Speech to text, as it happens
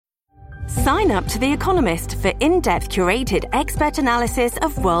Sign up to The Economist for in-depth curated expert analysis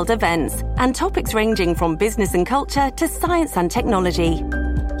of world events and topics ranging from business and culture to science and technology.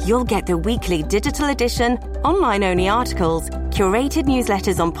 You'll get the weekly digital edition, online-only articles, curated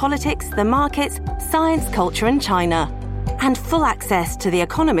newsletters on politics, the markets, science, culture and China, and full access to The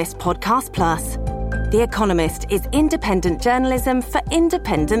Economist Podcast Plus. The Economist is independent journalism for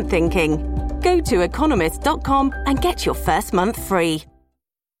independent thinking. Go to economist.com and get your first month free.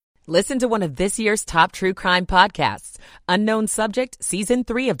 Listen to one of this year's top true crime podcasts. Unknown Subject, Season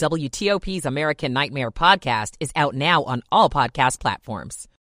 3 of WTOP's American Nightmare podcast is out now on all podcast platforms.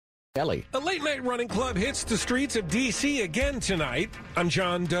 Ellie. A late-night running club hits the streets of D.C. again tonight. I'm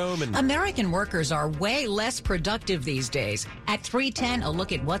John Doman. American workers are way less productive these days. At 3:10, a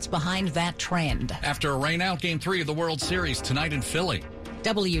look at what's behind that trend. After a rain-out Game 3 of the World Series tonight in Philly.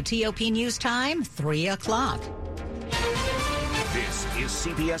 WTOP News Time, 3 o'clock. This is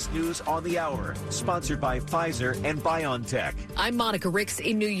CBS News on the Hour, sponsored by Pfizer and BioNTech. I'm Monica Ricks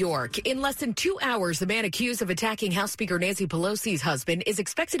in New York. In less than 2 hours, the man accused of attacking House Speaker Nancy Pelosi's husband is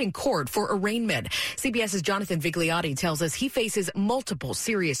expected in court for arraignment. CBS's Jonathan Vigliotti tells us he faces multiple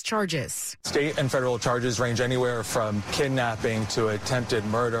serious charges. State and federal charges range anywhere from kidnapping to attempted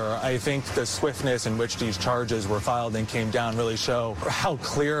murder. I think the swiftness in which these charges were filed and came down really show how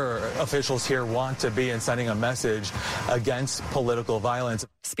clear officials here want to be in sending a message against political violence.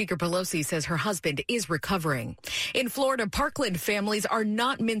 Speaker Pelosi says her husband is recovering. In Florida, Parkland families are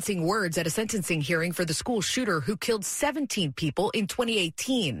not mincing words at a sentencing hearing for the school shooter who killed 17 people in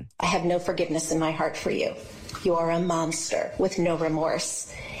 2018. I have no forgiveness in my heart for you. You are a monster with no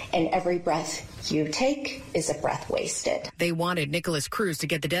remorse, and every breath you take is a breath wasted. They wanted Nicholas Cruz to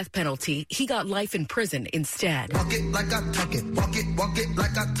get the death penalty. He got life in prison instead. Walk it like I talk it. Walk it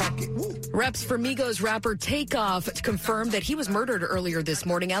like I talk it. Woo. Reps for Migos rapper Takeoff confirmed that he was murdered earlier this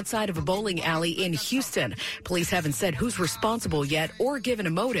morning outside of a bowling alley in Houston. Police haven't said who's responsible yet or given a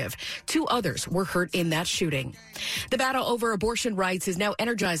motive. 2 others were hurt in that shooting. The battle over abortion rights is now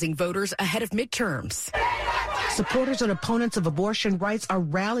energizing voters ahead of midterms. Supporters and opponents of abortion rights are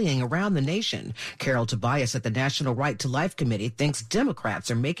rallying around the nation. Carol Tobias at the National Right to Life Committee thinks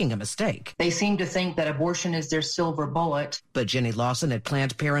Democrats are making a mistake. They seem to think that abortion is their silver bullet. But Jenny Lawson at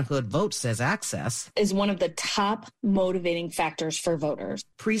Planned Parenthood Vote says access is one of the top motivating factors for voters.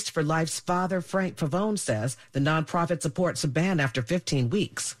 Priest for Life's father, Frank Pavone, says the nonprofit supports a ban after 15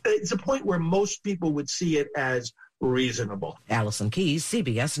 weeks. It's a point where most people would see it as reasonable. Allison Keyes,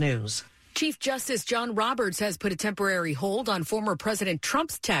 CBS News. Chief Justice John Roberts has put a temporary hold on former President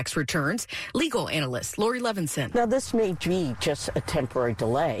Trump's tax returns. Legal analyst Lori Levinson. Now, this may be just a temporary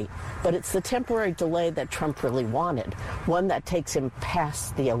delay, but it's the temporary delay that Trump really wanted, one that takes him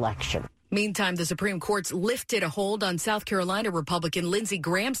past the election. Meantime, the Supreme Court's lifted a hold on South Carolina Republican Lindsey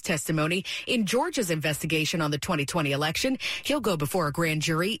Graham's testimony in Georgia's investigation on the 2020 election. He'll go before a grand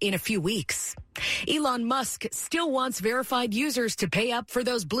jury in a few weeks. Elon Musk still wants verified users to pay up for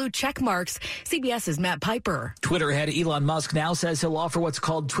those blue check marks. CBS's Matt Piper. Twitter head Elon Musk now says he'll offer what's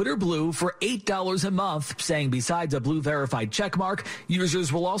called Twitter Blue for $8 a month, saying besides a blue verified check mark,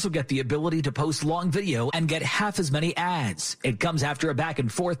 users will also get the ability to post long video and get half as many ads. It comes after a back and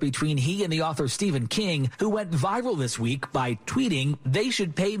forth between he and the author Stephen King, who went viral this week by tweeting, "They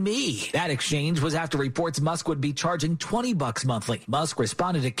should pay me." That exchange was after reports Musk would be charging $20 monthly. Musk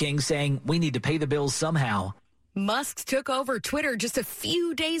responded to King saying, "We need to pay the bills somehow." Musk took over Twitter just a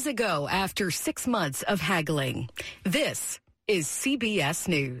few days ago after 6 months of haggling. This is CBS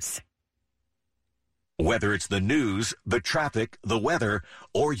News. Whether it's the news, the traffic, the weather,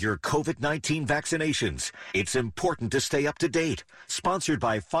 or your COVID-19 vaccinations, it's important to stay up to date. Sponsored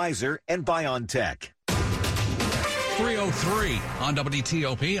by Pfizer and BioNTech. 3:03 on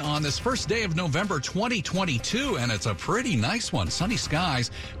WTOP on this first day of November 2022, and it's a pretty nice one. Sunny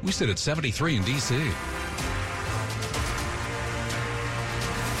skies. We sit at 73 in D.C.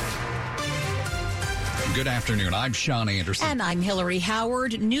 Good afternoon. I'm Sean Anderson. And I'm Hillary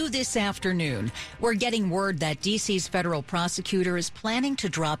Howard. New this afternoon, we're getting word that D.C.'s federal prosecutor is planning to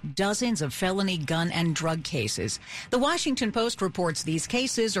drop dozens of felony gun and drug cases. The Washington Post reports these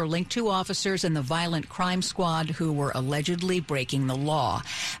cases are linked to officers in the violent crime squad who were allegedly breaking the law.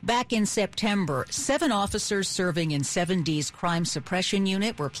 Back in September, 7 officers serving in 7D's crime suppression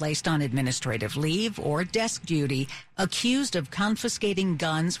unit were placed on administrative leave or desk duty, accused of confiscating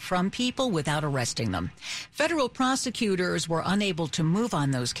guns from people without arresting them. Federal prosecutors were unable to move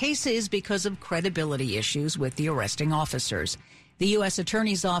on those cases because of credibility issues with the arresting officers. The U.S.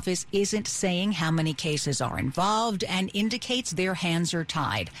 Attorney's Office isn't saying how many cases are involved and indicates their hands are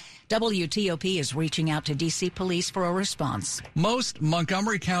tied. WTOP is reaching out to D.C. police for a response. Most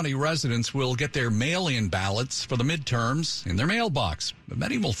Montgomery County residents will get their mail-in ballots for the midterms in their mailbox. But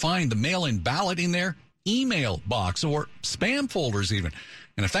many will find the mail-in ballot in their email box or spam folders even.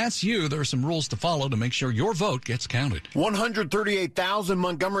 And if that's you, there are some rules to follow to make sure your vote gets counted. 138,000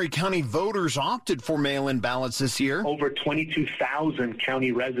 Montgomery County voters opted for mail-in ballots this year. Over 22,000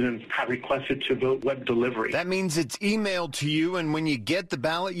 county residents have requested to vote web delivery. That means it's emailed to you, and when you get the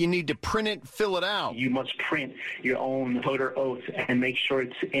ballot, you need to print it, fill it out. You must print your own voter oath and make sure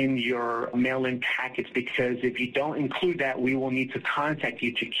it's in your mail-in packets, because if you don't include that, we will need to contact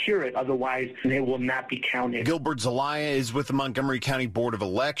you to cure it. Otherwise, it will not be counted. Gilbert Zelaya is with the Montgomery County Board of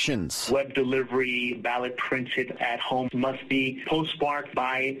Elections. Web delivery ballot printed at home must be postmarked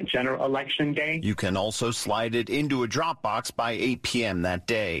by general election day. You can also slide it into a drop box by 8 p.m. that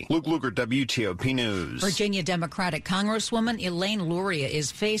day. Luke Luger, WTOP News. Virginia Democratic Congresswoman Elaine Luria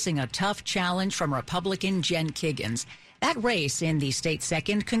is facing a tough challenge from Republican Jen Kiggans. That race in the state's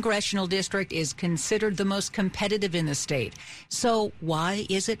 2nd congressional district is considered the most competitive in the state. So why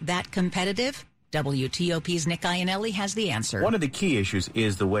is it that competitive? WTOP's Nick Iannelli has the answer. One of the key issues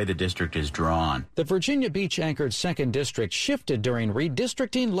is the way the district is drawn. The Virginia Beach-anchored 2nd District shifted during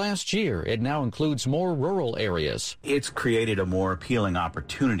redistricting last year. It now includes more rural areas. It's created a more appealing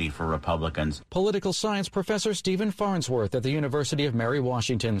opportunity for Republicans. Political science professor Stephen Farnsworth at the University of Mary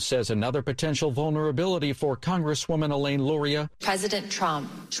Washington says another potential vulnerability for Congresswoman Elaine Luria. President Trump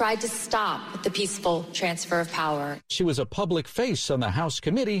tried to stop the peaceful transfer of power. She was a public face on the House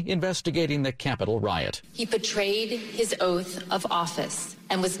committee investigating the Capitol riot. He betrayed his oath of office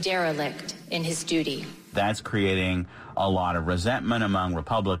and was derelict in his duty. That's creating a lot of resentment among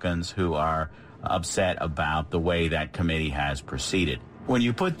Republicans who are upset about the way that committee has proceeded. When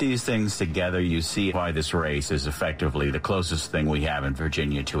you put these things together, you see why this race is effectively the closest thing we have in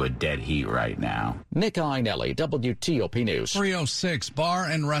Virginia to a dead heat right now. Nick Iannelli, WTOP News. 306, bar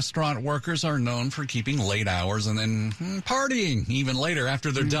and restaurant workers are known for keeping late hours and then partying even later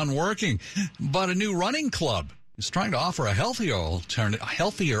after they're done working. But a new running club is trying to offer a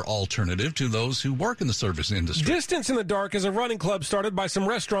healthier alternative to those who work in the service industry. Distance in the Dark is a running club started by some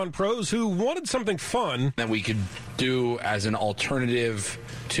restaurant pros who wanted something fun that we could do as an alternative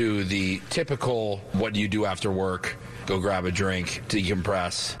to the typical what do you do after work, go grab a drink,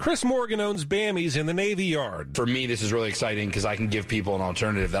 decompress. Chris Morgan owns Bammy's in the Navy Yard. For me, this is really exciting because I can give people an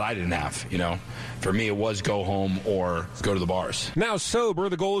alternative that I didn't have, you know. For me, it was go home or go to the bars. Now sober,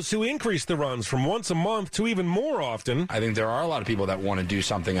 the goal is to increase the runs from once a month to even more often. I think there are a lot of people that want to do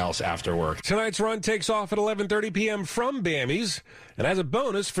something else after work. Tonight's run takes off at 11:30 p.m. from Bammy's. And as a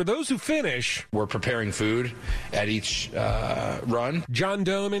bonus, for those who finish, we're preparing food at each run. John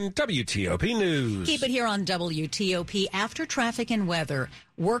Doman, WTOP News. Keep it here on WTOP. After traffic and weather,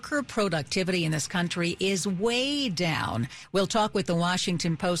 worker productivity in this country is way down. We'll talk with the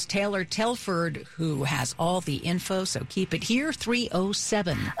Washington Post Taylor Telford, who has all the info, so keep it here,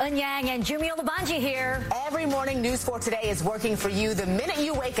 3:07. Yang and Jumio Labanji here. Every morning, News 4 Today is working for you the minute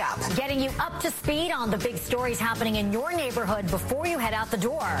you wake up. Getting you up to speed on the big stories happening in your neighborhood before you head out the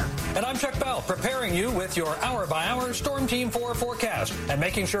door. And I'm Chuck Bell, preparing you with your hour-by-hour Storm Team 4 forecast and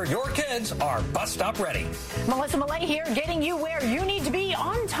making sure your kids are bus stop ready. Melissa Millay here, getting you where you need to be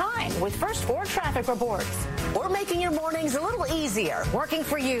on time with First 4 traffic reports. We're making your mornings a little easier. Working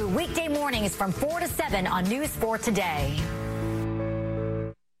for you weekday mornings from 4 to 7 on News 4 Today.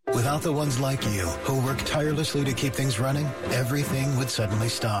 Without the ones like you who work tirelessly to keep things running, everything would suddenly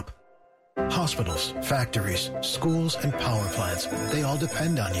stop. Hospitals, factories, schools, and power plants, they all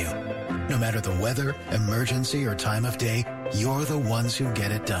depend on you. No matter the weather, emergency, or time of day, you're the ones who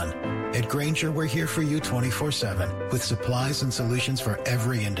get it done. At Grainger, we're here for you 24/7 with supplies and solutions for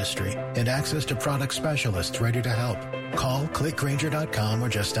every industry and access to product specialists ready to help. Call, click Grainger.com, or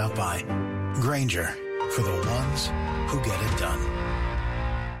just stop by. Grainger, for the ones who get it done.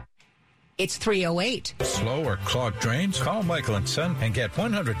 It's 3:08. Slow or clogged drains? Call Michael & Son and get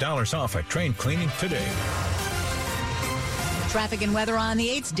 $100 off at drain cleaning today. Traffic and weather on the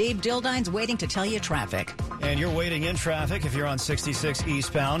 8s. Dave Dildine's waiting to tell you traffic. And you're waiting in traffic if you're on 66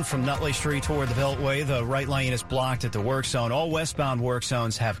 eastbound from Nutley Street toward the Beltway. The right lane is blocked at the work zone. All westbound work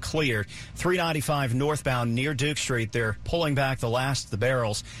zones have cleared. 395 northbound near Duke Street, they're pulling back the last of the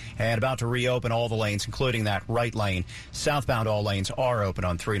barrels and about to reopen all the lanes, including that right lane. Southbound all lanes are open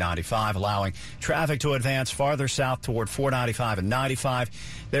on 395, allowing traffic to advance farther south toward 495 and 95.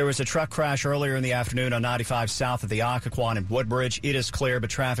 There was a truck crash earlier in the afternoon on 95 south of the Occoquan and Woodbridge, it is clear,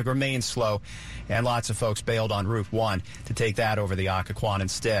 but traffic remains slow, and lots of folks bailed on Route 1 to take that over the Occoquan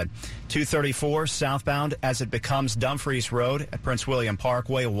instead. 234 southbound as it becomes Dumfries Road at Prince William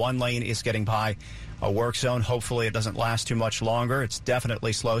Parkway. One lane is getting by a work zone. Hopefully it doesn't last too much longer. It's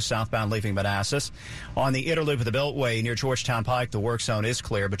definitely slow southbound leaving Manassas. On the inner loop of the Beltway near Georgetown Pike, the work zone is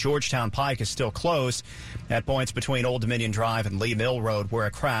clear, but Georgetown Pike is still closed at points between Old Dominion Drive and Lee Mill Road, where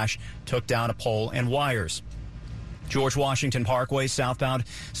a crash took down a pole and wires. George Washington Parkway southbound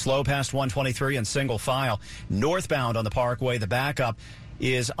slow past 123 and single file. Northbound on the Parkway, the backup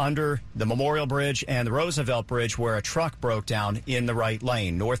is under the Memorial Bridge and the Roosevelt Bridge, where a truck broke down in the right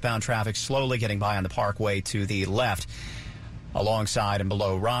lane. Northbound traffic slowly getting by on the Parkway to the left, alongside and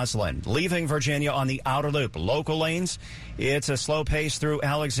below Roslyn. Leaving Virginia on the outer loop, local lanes, it's a slow pace through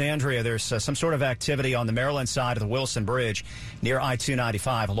Alexandria. There's some sort of activity on the Maryland side of the Wilson Bridge near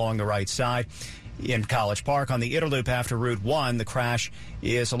I-295 along the right side. In College Park on the inner loop after Route 1, the crash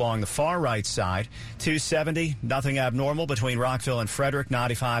is along the far right side. 270, nothing abnormal between Rockville and Frederick.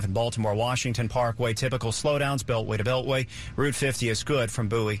 95 and Baltimore Washington Parkway, typical slowdowns, Beltway to Beltway. Route 50 is good from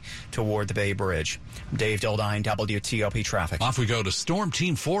Bowie toward the Bay Bridge. I'm Dave Dildine, WTOP Traffic. Off we go to Storm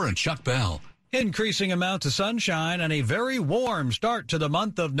Team 4 and Chuck Bell. Increasing amounts of sunshine and a very warm start to the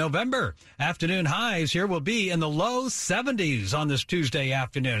month of November. Afternoon highs here will be in the low 70s on this Tuesday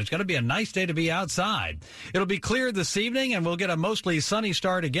afternoon. It's going to be a nice day to be outside. It'll be clear this evening, and we'll get a mostly sunny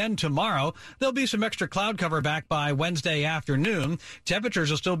start again tomorrow. There'll be some extra cloud cover back by Wednesday afternoon. Temperatures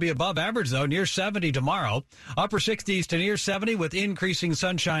will still be above average, though, near 70 tomorrow. Upper 60s to near 70 with increasing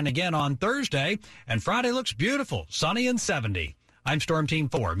sunshine again on Thursday. And Friday looks beautiful, sunny and 70. I'm Storm Team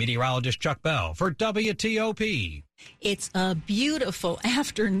 4 meteorologist Chuck Bell for WTOP. It's a beautiful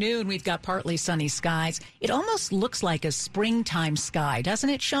afternoon. We've got partly sunny skies. It almost looks like a springtime sky,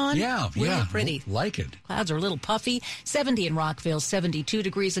 doesn't it, Sean? Yeah, really pretty. Like it. Clouds are a little puffy. 70 in Rockville, 72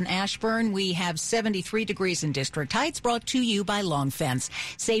 degrees in Ashburn. We have 73 degrees in District Heights, brought to you by Long Fence.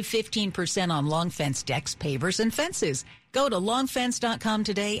 Save 15% on Long Fence decks, pavers, and fences. Go to longfence.com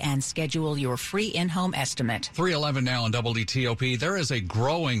today and schedule your free in-home estimate. 3:11 now on WTOP. There is a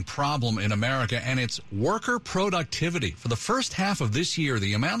growing problem in America, and it's worker productivity. For the first half of this year,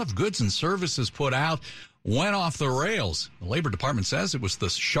 the amount of goods and services put out went off the rails. The Labor Department says it was the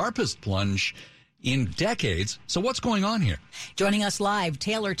sharpest plunge in decades. So what's going on here? Joining us live,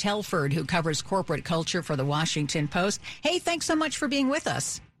 Taylor Telford, who covers corporate culture for the Washington Post. Hey, thanks so much for being with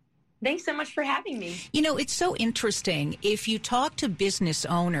us. Thanks so much for having me. You know, it's so interesting. If you talk to business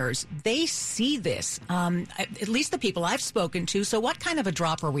owners, they see this, at least the people I've spoken to. So what kind of a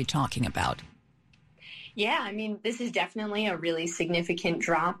drop are we talking about? Yeah, I mean, this is definitely a really significant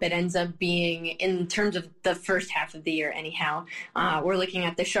drop. It ends up being, in terms of the first half of the year anyhow, we're looking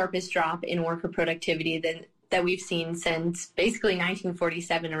at the sharpest drop in worker productivity that we've seen since basically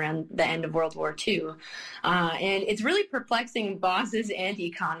 1947, around the end of World War II. And it's really perplexing bosses and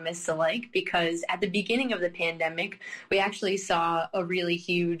economists alike, because at the beginning of the pandemic, we actually saw a really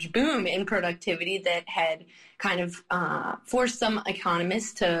huge boom in productivity that had kind of forced some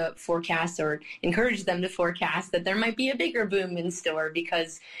economists to forecast, or encourage them to forecast, that there might be a bigger boom in store,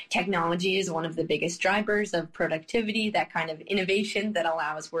 because technology is one of the biggest drivers of productivity, that kind of innovation that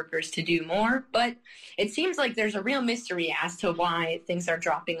allows workers to do more. But it seems like there's a real mystery as to why things are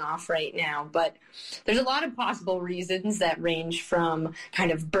dropping off right now. But there's a lot of possible reasons that range from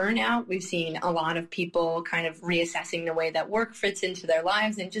kind of burnout. We've seen a lot of people kind of reassessing the way that work fits into their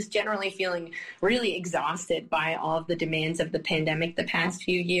lives, and just generally feeling really exhausted by all of the demands of the pandemic the past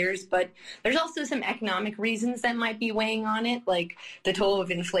few years. But there's also some economic reasons that might be weighing on it, like the toll of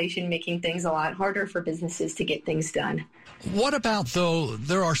inflation making things a lot harder for businesses to get things done. What about, though,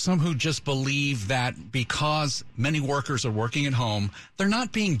 there are some who just believe that because many workers are working at home, they're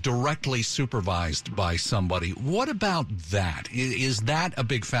not being directly supervised by somebody. What about that? Is that a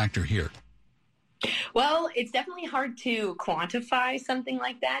big factor here? Well, it's definitely hard to quantify something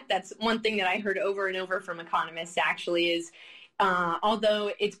like that. That's one thing that I heard over and over from economists, actually, is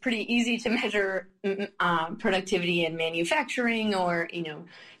although it's pretty easy to measure productivity in manufacturing, or,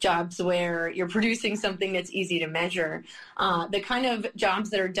 jobs where you're producing something that's easy to measure, the kind of jobs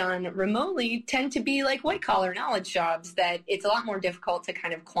that are done remotely tend to be like white-collar knowledge jobs that it's a lot more difficult to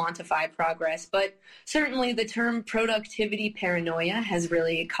kind of quantify progress. But certainly the term productivity paranoia has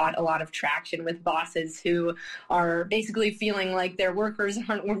really caught a lot of traction with bosses who are basically feeling like their workers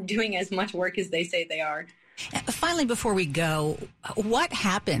aren't doing as much work as they say they are. Finally, before we go, what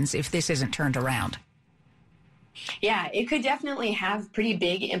happens if this isn't turned around? Yeah, it could definitely have pretty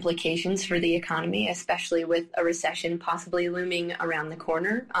big implications for the economy, especially with a recession possibly looming around the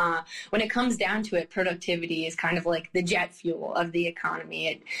corner. When it comes down to it, productivity is kind of like the jet fuel of the economy.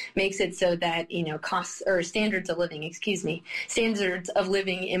 It makes it so that, standards of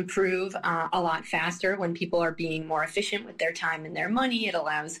living improve a lot faster when people are being more efficient with their time and their money. It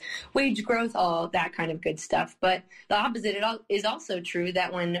allows wage growth, all that kind of good stuff. But the opposite is also true,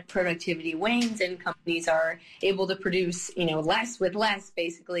 that when productivity wanes and companies are able to produce, less with less,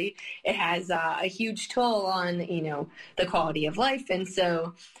 basically, it has a huge toll on, the quality of life. And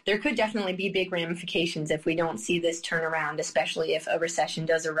so there could definitely be big ramifications if we don't see this turnaround, especially if a recession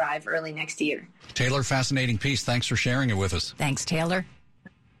does arrive early next year. Taylor, fascinating piece. Thanks for sharing it with us. Thanks, Taylor.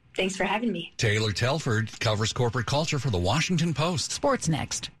 Thanks for having me. Taylor Telford covers corporate culture for the Washington Post. Sports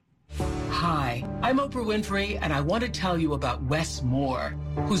next. Hi, I'm Oprah Winfrey, and I want to tell you about Wes Moore,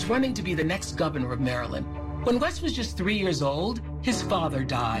 who's running to be the next governor of Maryland. When Wes was just 3 years old, his father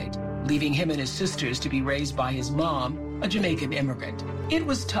died, leaving him and his sisters to be raised by his mom, a Jamaican immigrant. It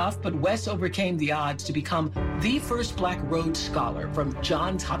was tough, but Wes overcame the odds to become the first Black Rhodes Scholar from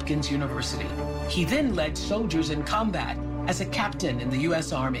Johns Hopkins University. He then led soldiers in combat as a captain in the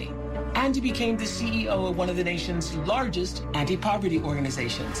U.S. Army, and he became the CEO of one of the nation's largest anti-poverty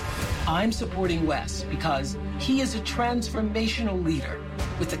organizations. I'm supporting Wes because he is a transformational leader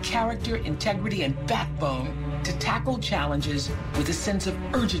with the character, integrity, and backbone to tackle challenges with a sense of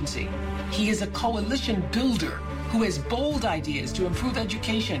urgency. He is a coalition builder who has bold ideas to improve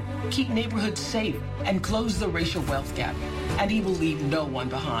education, keep neighborhoods safe, and close the racial wealth gap. And he will leave no one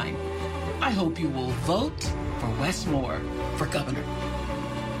behind. I hope you will vote for Wes Moore for governor.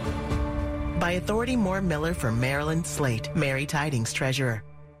 By authority, Moore Miller for Maryland Slate, Mary Tidings, Treasurer.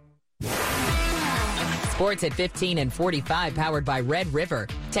 Sports at 15 and 45, powered by Red River.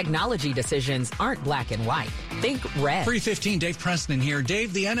 Technology decisions aren't black and white. Think red. 3:15, Dave Preston here.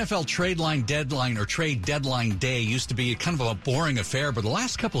 Dave, the NFL trade deadline day used to be kind of a boring affair, but the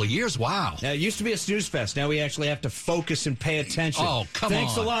last couple of years, wow. Now, it used to be a snooze fest. Now we actually have to focus and pay attention. Oh, come on.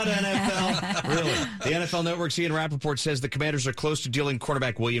 Thanks a lot, NFL. Really. The NFL Network's Ian Rappaport says the Commanders are close to dealing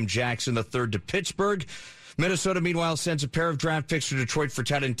quarterback William Jackson III to Pittsburgh. Minnesota, meanwhile, sends a pair of draft picks to Detroit for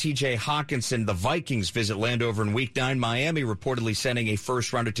tight end T.J. Hawkinson. The Vikings visit Landover in Week 9. Miami reportedly sending a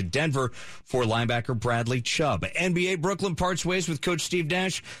first-rounder to Denver for linebacker Bradley Chubb. NBA, Brooklyn parts ways with Coach Steve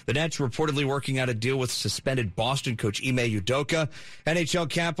Nash. The Nets reportedly working out a deal with suspended Boston coach Ime Udoka. NHL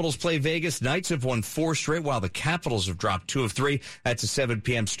Capitals play Vegas. Knights have won 4 straight, while the Capitals have dropped 2 of 3. That's a 7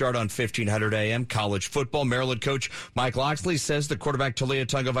 p.m. start on 1500 a.m. College football. Maryland coach Mike Loxley says the quarterback Talia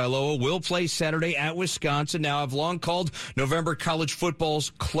Tagovailoa will play Saturday at Wisconsin. Now, I've long called November college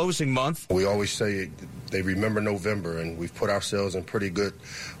football's closing month. We always say they remember November, and we've put ourselves in pretty good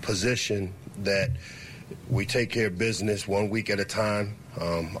position that we take care of business 1 week at a time.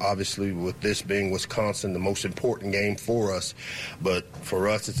 Obviously, with this being Wisconsin, the most important game for us. But for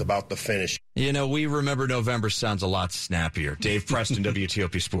us, it's about the finish. You know, we remember November sounds a lot snappier. Dave Preston,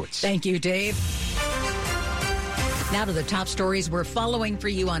 WTOP Sports. Thank you, Dave. Now to the top stories we're following for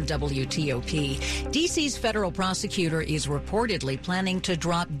you on WTOP. D.C.'s federal prosecutor is reportedly planning to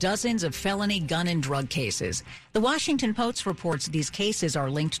drop dozens of felony gun and drug cases. The Washington Post reports these cases are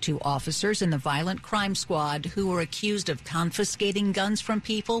linked to officers in the violent crime squad who were accused of confiscating guns from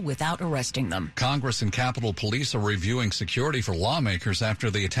people without arresting them. Congress and Capitol Police are reviewing security for lawmakers after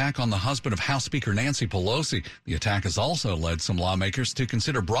the attack on the husband of House Speaker Nancy Pelosi. The attack has also led some lawmakers to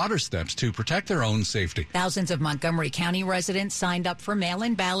consider broader steps to protect their own safety. Thousands of Montgomery County residents signed up for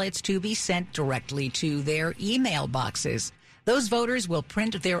mail-in ballots to be sent directly to their email boxes. Those voters will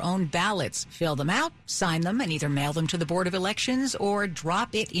print their own ballots, fill them out, sign them, and either mail them to the Board of Elections or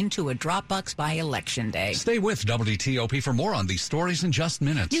drop it into a Dropbox by Election Day. Stay with WTOP for more on these stories in just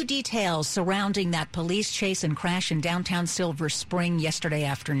minutes. New details surrounding that police chase and crash in downtown Silver Spring yesterday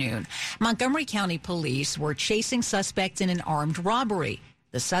afternoon. Montgomery County police were chasing suspects in an armed robbery.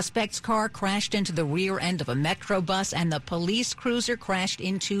 The suspect's car crashed into the rear end of a Metro bus, and the police cruiser crashed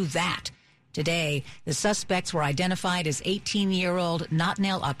into that. Today, the suspects were identified as 18-year-old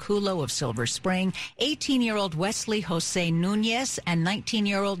Natnel Aculo of Silver Spring, 18-year-old Wesley Jose Nunez, and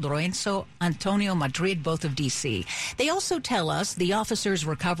 19-year-old Lorenzo Antonio Madrid, both of D.C. They also tell us the officers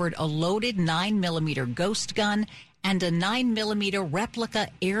recovered a loaded 9mm ghost gun and a 9mm replica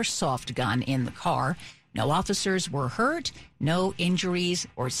airsoft gun in the car. No officers were hurt, no injuries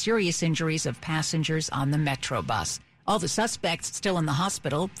or serious injuries of passengers on the Metro bus. All the suspects still in the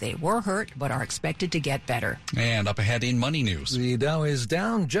hospital. They were hurt, but are expected to get better. And up ahead in money news. The Dow is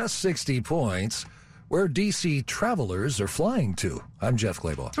down just 60 points. Where D.C. travelers are flying to. I'm Jeff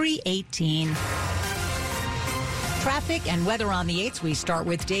Claybaugh. 3:18. Traffic and weather on the 8s. We start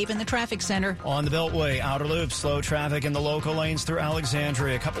with Dave in the traffic center. On the Beltway, outer loop, slow traffic in the local lanes through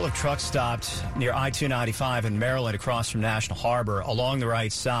Alexandria. A couple of trucks stopped near I-295 in Maryland across from National Harbor along the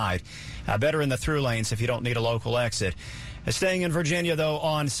right side. Better in the through lanes if you don't need a local exit. Staying in Virginia, though,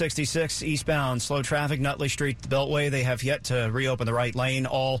 on 66 eastbound, slow traffic, Nutley Street, the Beltway. They have yet to reopen the right lane.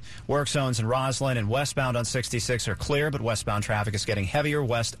 All work zones in Roslyn and westbound on 66 are clear, but westbound traffic is getting heavier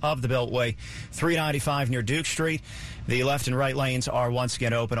west of the Beltway. 395 near Duke Street. The left and right lanes are once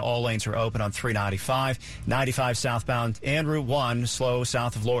again open. All lanes are open on 395. 95 southbound and Route 1, slow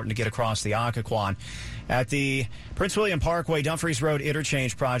south of Lorton to get across the Occoquan. At the Prince William Parkway, Dumfries Road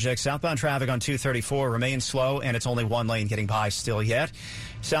interchange project, southbound traffic on 234 remains slow, and it's only one lane getting by still yet.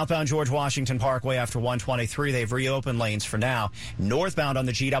 Southbound George Washington Parkway after 123, they've reopened lanes for now. Northbound on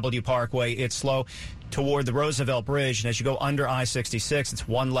the GW Parkway, it's slow toward the Roosevelt Bridge, and as you go under I-66, it's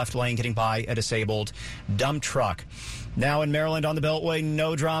one left lane getting by a disabled dump truck. Now in Maryland on the Beltway,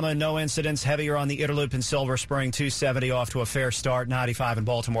 no drama, no incidents. Heavier on the Interloop in Silver Spring, 270 off to a fair start. 95 and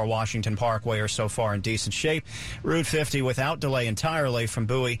Baltimore Washington Parkway are so far in decent shape. Route 50 without delay entirely from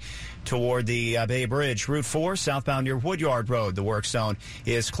Bowie toward the Bay Bridge. Route 4 southbound near Woodyard Road, the work zone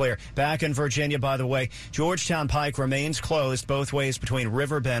is clear. Back in Virginia, by the way, Georgetown Pike remains closed both ways between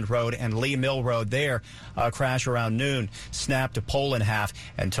Riverbend Road and Lee Mill Road. There, a crash around noon snapped a pole in half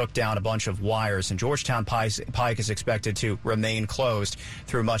and took down a bunch of wires. And Georgetown Pike is expected to remain closed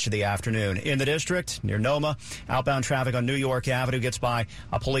through much of the afternoon. In the district, near Noma, outbound traffic on New York Avenue gets by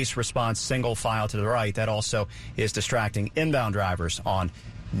a police response single file to the right. That also is distracting inbound drivers on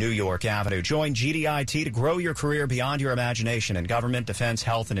New York Avenue. Join GDIT to grow your career beyond your imagination in government, defense,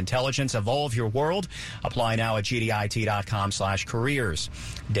 health, and intelligence. Evolve your world. Apply now at GDIT.com/careers.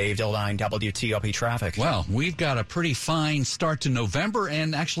 Dave Dildine, WTOP Traffic. Well, we've got a pretty fine start to November,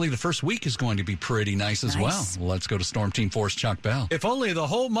 and actually the first week is going to be pretty nice as well. Let's go to Storm Team 4's Chuck Bell. If only the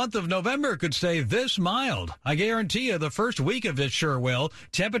whole month of November could stay this mild. I guarantee you the first week of it sure will.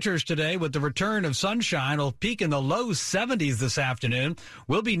 Temperatures today with the return of sunshine will peak in the low 70s this afternoon.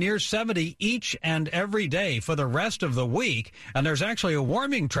 We'll be near 70 each and every day for the rest of the week, and there's actually a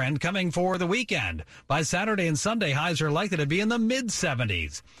warming trend coming for the weekend. By Saturday and Sunday, highs are likely to be in the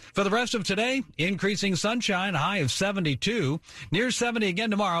mid-70s. For the rest of today, increasing sunshine, high of 72, near 70 again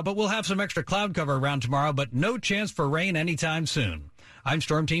tomorrow, but we'll have some extra cloud cover around tomorrow, but no chance for rain anytime soon. I'm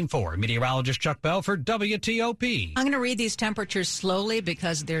Storm Team 4, meteorologist Chuck Bell for WTOP. I'm going to read these temperatures slowly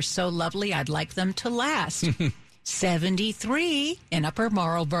because they're so lovely, I'd like them to last. 73 in Upper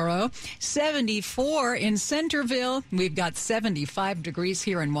Marlboro, 74 in Centerville. We've got 75 degrees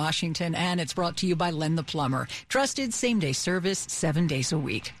here in Washington, and it's brought to you by Len the Plumber. Trusted same-day service 7 days a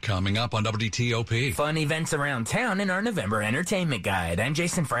week. Coming up on WTOP. Fun events around town in our November entertainment guide. I'm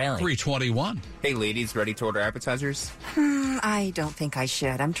Jason Fraley. 321. Hey, ladies, ready to order appetizers? I don't think I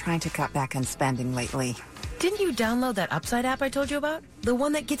should. I'm trying to cut back on spending lately. Didn't you download that Upside app I told you about? The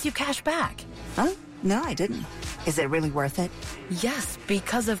one that gets you cash back. Huh? No, I didn't. Is it really worth it? Yes,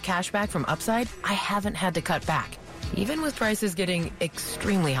 because of cashback from Upside, I haven't had to cut back, even with prices getting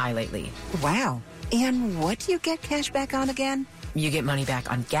extremely high lately. Wow. And what do you get cashback on again? You get money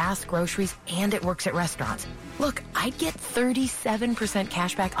back on gas, groceries, and it works at restaurants. Look, I'd get 37%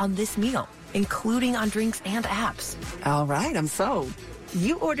 cashback on this meal, including on drinks and apps. All right, I'm sold.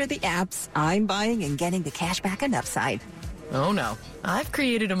 You order the apps, I'm buying and getting the cashback on Upside. Oh no, I've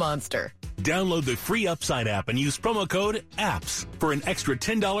created a monster. Download the free Upside app and use promo code APPS for an extra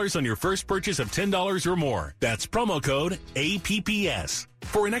 $10 on your first purchase of $10 or more. That's promo code APPS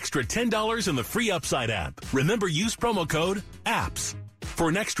for an extra $10 in the free Upside app. Remember, use promo code APPS for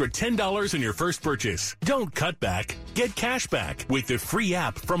an extra $10 on your first purchase. Don't cut back. Get cash back with the free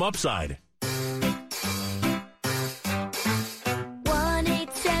app from Upside.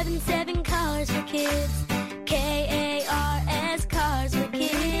 1-877 Cars for Kids. KARS Cars for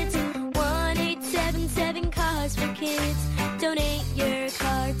Kids. 1-877 Cars for Kids. Donate your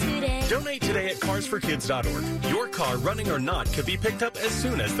car today. Donate today at carsforkids.org. Your car, running or not, could be picked up as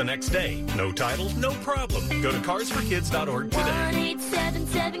soon as the next day. No title, no problem. Go to carsforkids.org today.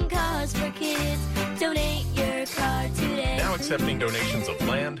 1-877 Cars for Kids. Donate your car today. Now accepting donations of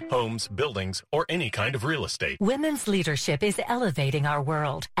land, homes, buildings, or any kind of real estate. Women's leadership is elevating our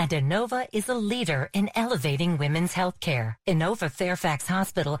world, and Inova is a leader in elevating women's health care. Inova Fairfax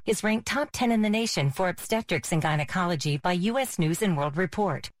Hospital is ranked top 10 in the nation for obstetrics and gynecology by U.S. News & World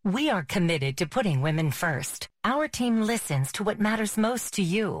Report. We are committed to putting women first. Our team listens to what matters most to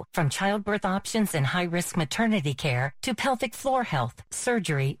you, from childbirth options and high-risk maternity care to pelvic floor health,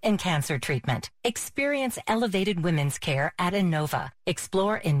 surgery, and cancer treatment. Experience elevated women's care at Inova.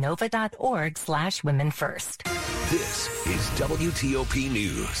 Explore Inova.org/women first. This is WTOP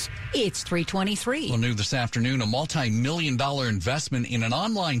News. It's 3:23. Well, new this afternoon, a multi-million-dollar investment in an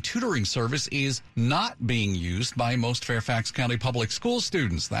online tutoring service is not being used by most Fairfax County public school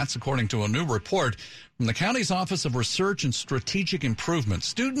students. That's according to a new report from the county's Office of Research and Strategic Improvement.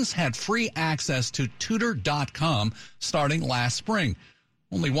 Students had free access to Tutor.com starting last spring.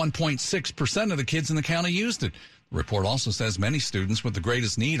 Only 1.6% of the kids in the county used it. The report also says many students with the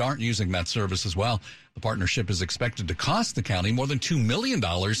greatest need aren't using that service as well. The partnership is expected to cost the county more than $2 million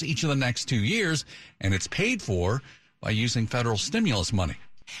each of the next 2 years, and it's paid for by using federal stimulus money.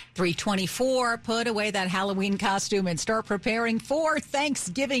 3:24. Put away that Halloween costume and start preparing for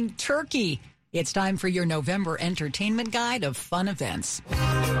Thanksgiving turkey. It's time for your November entertainment guide of fun events.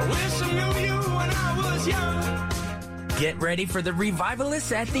 I wish I knew you when I was young. Get ready for the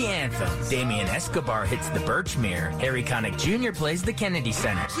Revivalists at the Anthem. Damien Escobar hits the Birchmere. Harry Connick Jr. plays the Kennedy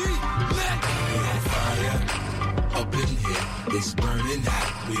Center. Up in here, it's burning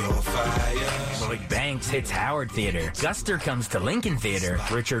hot. We on fire. Lloyd Banks hits Howard Theater. Guster comes to Lincoln Theater.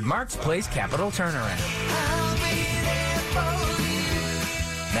 Richard Marx plays Capitol Turnaround.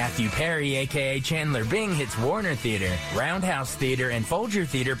 Matthew Perry, a.k.a. Chandler Bing, hits Warner Theater. Roundhouse Theater and Folger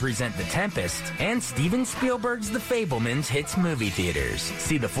Theater present The Tempest. And Steven Spielberg's The Fabelmans hits movie theaters.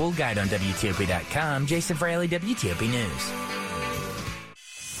 See the full guide on WTOP.com. Jason Fraley, WTOP News.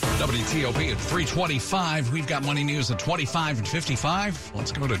 WTOP at 3:25. We've got money news at 25 and 55.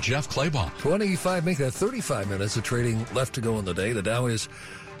 Let's go to Jeff Claybaugh. 25, make that 35 minutes of trading left to go in the day. The Dow is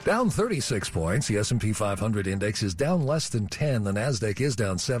down 36 points. The S&P 500 index is down less than 10. The Nasdaq is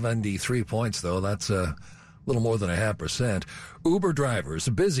down 73 points, though. That's a little more than 0.5%. Uber drivers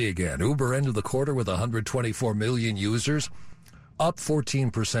busy again. Uber ended the quarter with 124 million users, up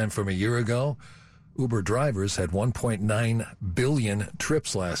 14% from a year ago. Uber drivers had 1.9 billion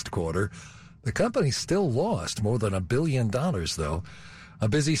trips last quarter. The company still lost more than $1 billion, though. A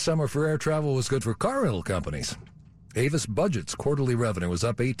busy summer for air travel was good for car rental companies. Avis Budget's quarterly revenue was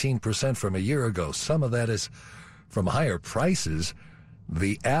up 18% from a year ago. Some of that is from higher prices.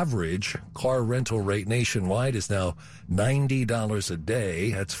 The average car rental rate nationwide is now $90 a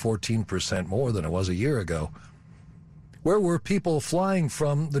day. That's 14% more than it was a year ago. Where were people flying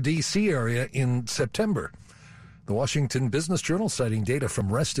from the D.C. area in September? The Washington Business Journal, citing data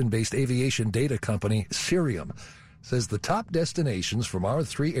from Reston-based aviation data company Cirium, says the top destinations from our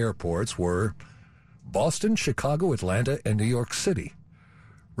three airports were Boston, Chicago, Atlanta, and New York City.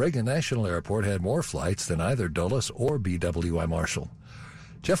 Reagan National Airport had more flights than either Dulles or BWI Marshall.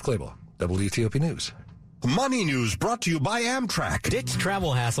 Jeff Claybaugh, WTOP News. Money News brought to you by Amtrak. Ditch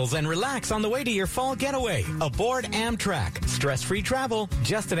travel hassles and relax on the way to your fall getaway. Aboard Amtrak. Stress-free travel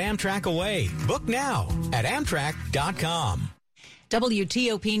just an Amtrak away. Book now at Amtrak.com.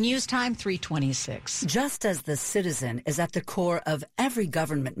 WTOP News Time, 3:26. Just as the citizen is at the core of every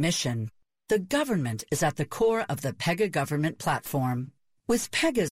government mission, the government is at the core of the Pega government platform. With Pega's